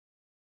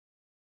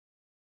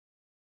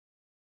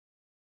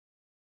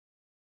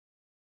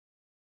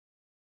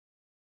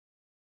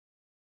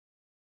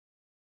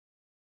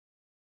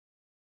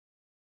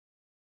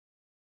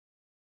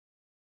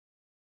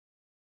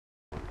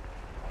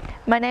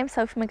My name's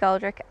Sophie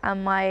McGoldrick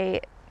and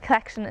my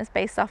collection is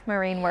based off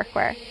marine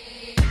workwear.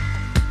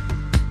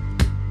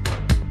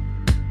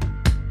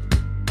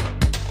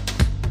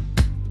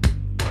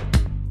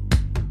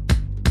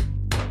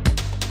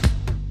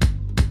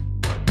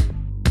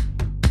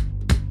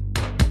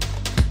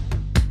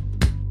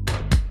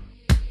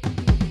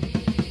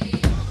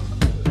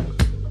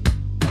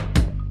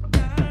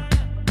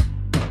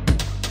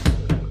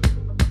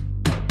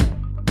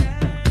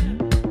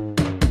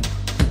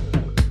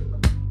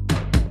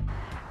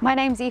 My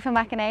name's Aoife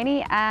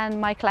McEnany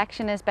and my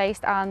collection is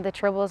based on the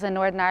Troubles in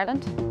Northern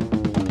Ireland.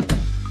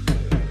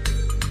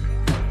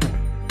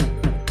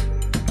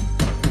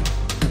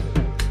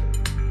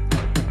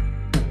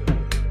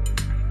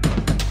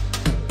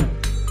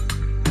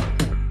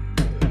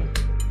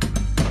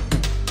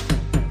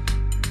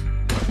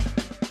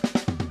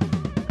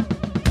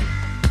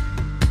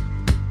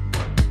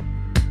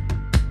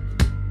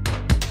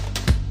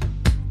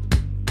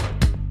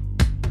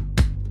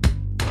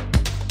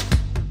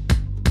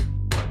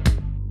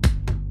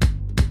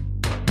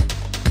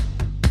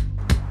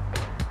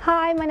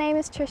 Hi, my name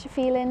is Trisha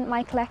Phelan.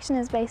 My collection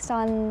is based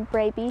on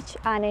Bray Beach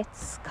and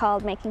it's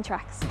called Making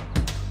Tracks.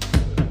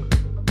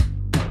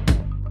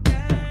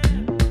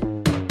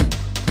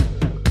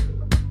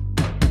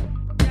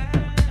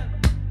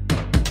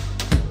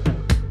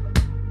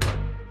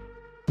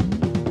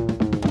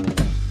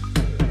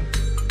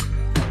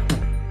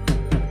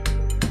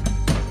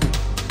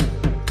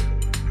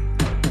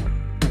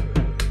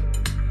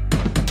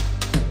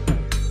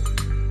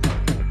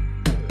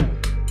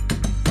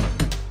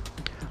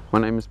 My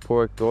name is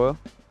Porrick Doyle.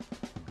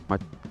 My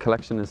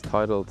collection is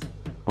titled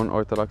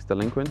Unorthodox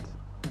Delinquent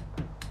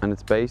and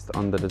it's based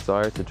on the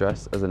desire to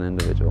dress as an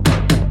individual.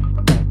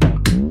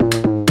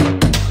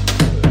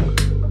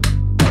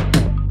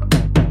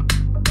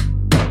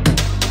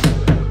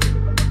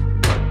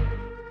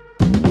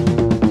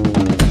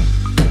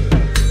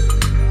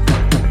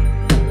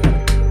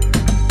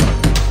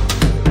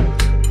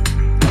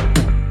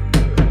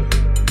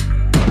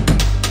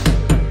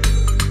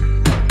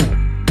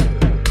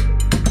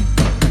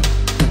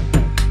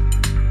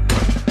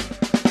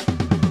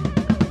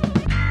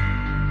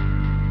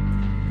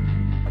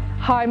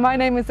 Hi, my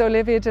name is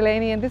Olivia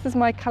Delaney and this is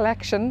my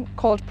collection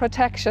called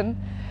Protection,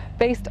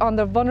 based on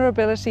the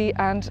vulnerability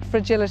and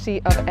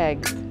fragility of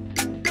eggs.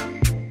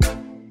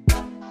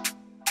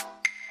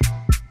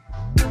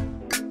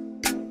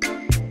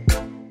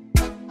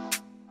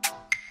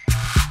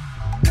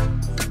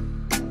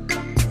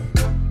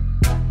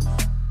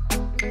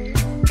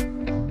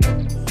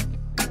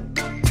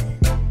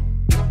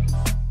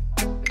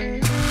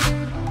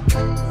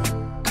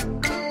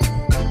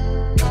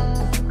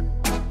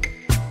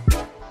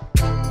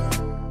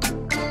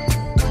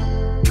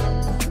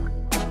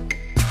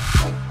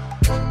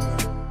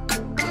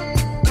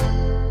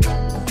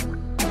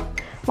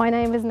 My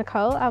name is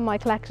Nicole and my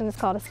collection is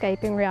called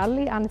Escaping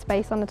Reality and it's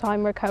based on a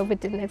time where COVID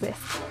didn't exist.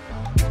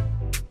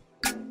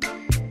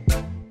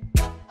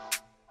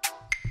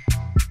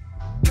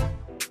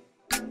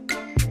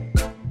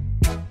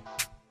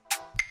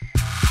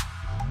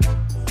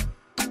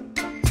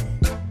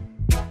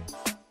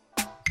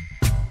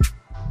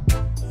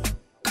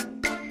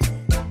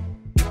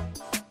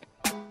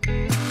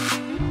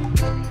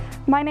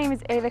 My name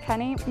is Ava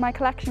Kenny. My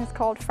collection is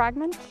called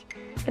Fragment.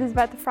 It is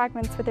about the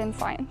fragments within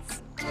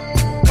science.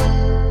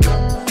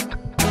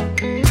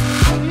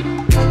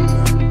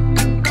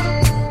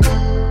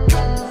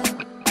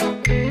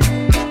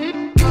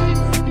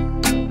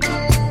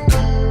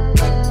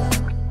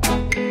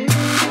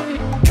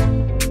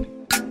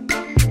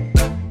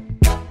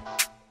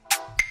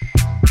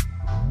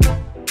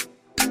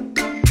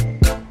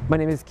 My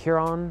name is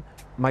Kieran.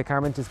 My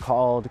garment is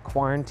called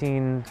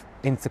Quarantine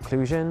in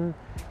Seclusion.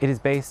 It is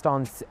based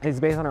on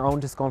our own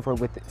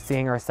discomfort with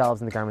seeing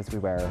ourselves in the garments we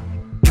wear.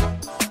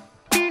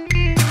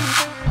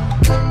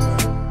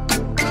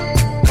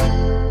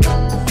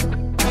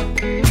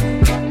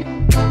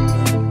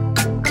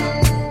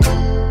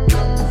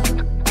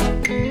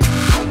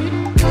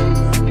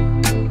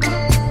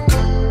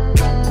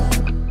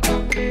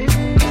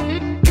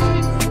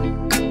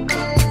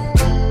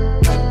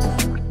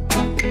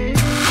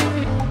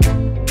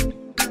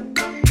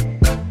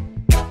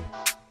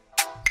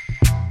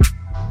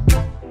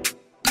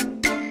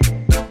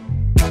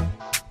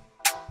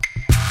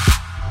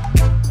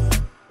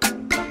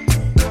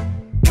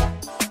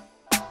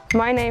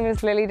 My name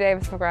is Lily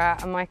Davis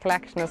McGrath and my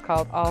collection is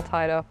called All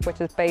Tied Up,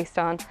 which is based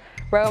on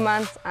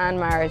romance and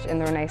marriage in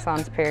the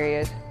Renaissance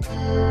period.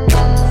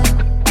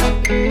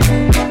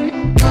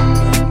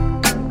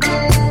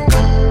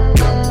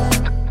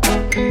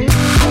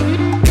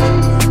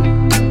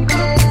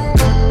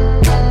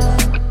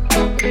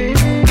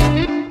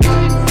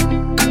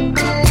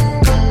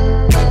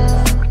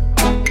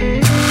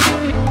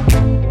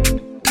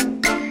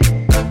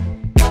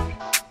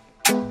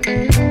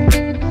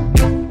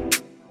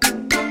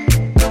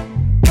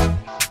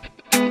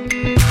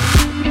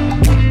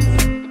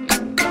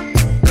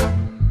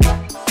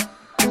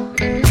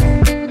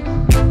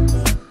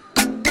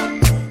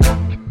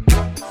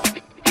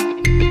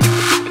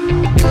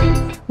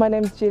 My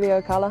name is Julia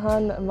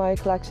O'Callaghan. My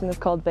collection is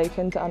called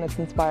Vacant and it's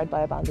inspired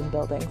by abandoned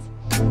buildings.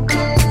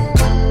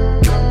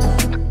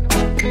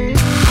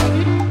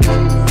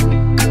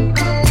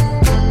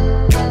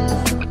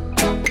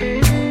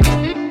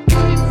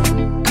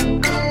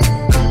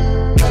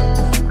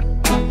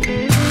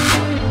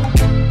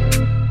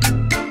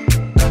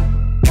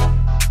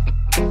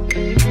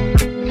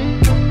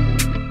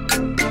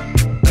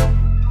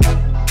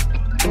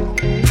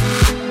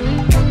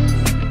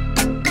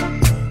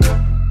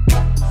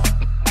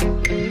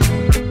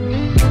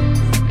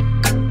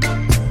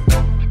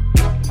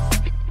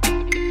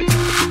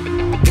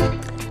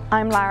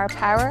 I'm Lara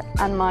Power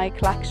and my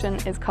collection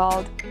is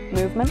called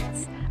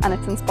Movements and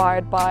it's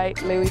inspired by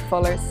Louis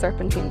Fuller's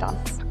Serpentine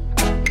Dance.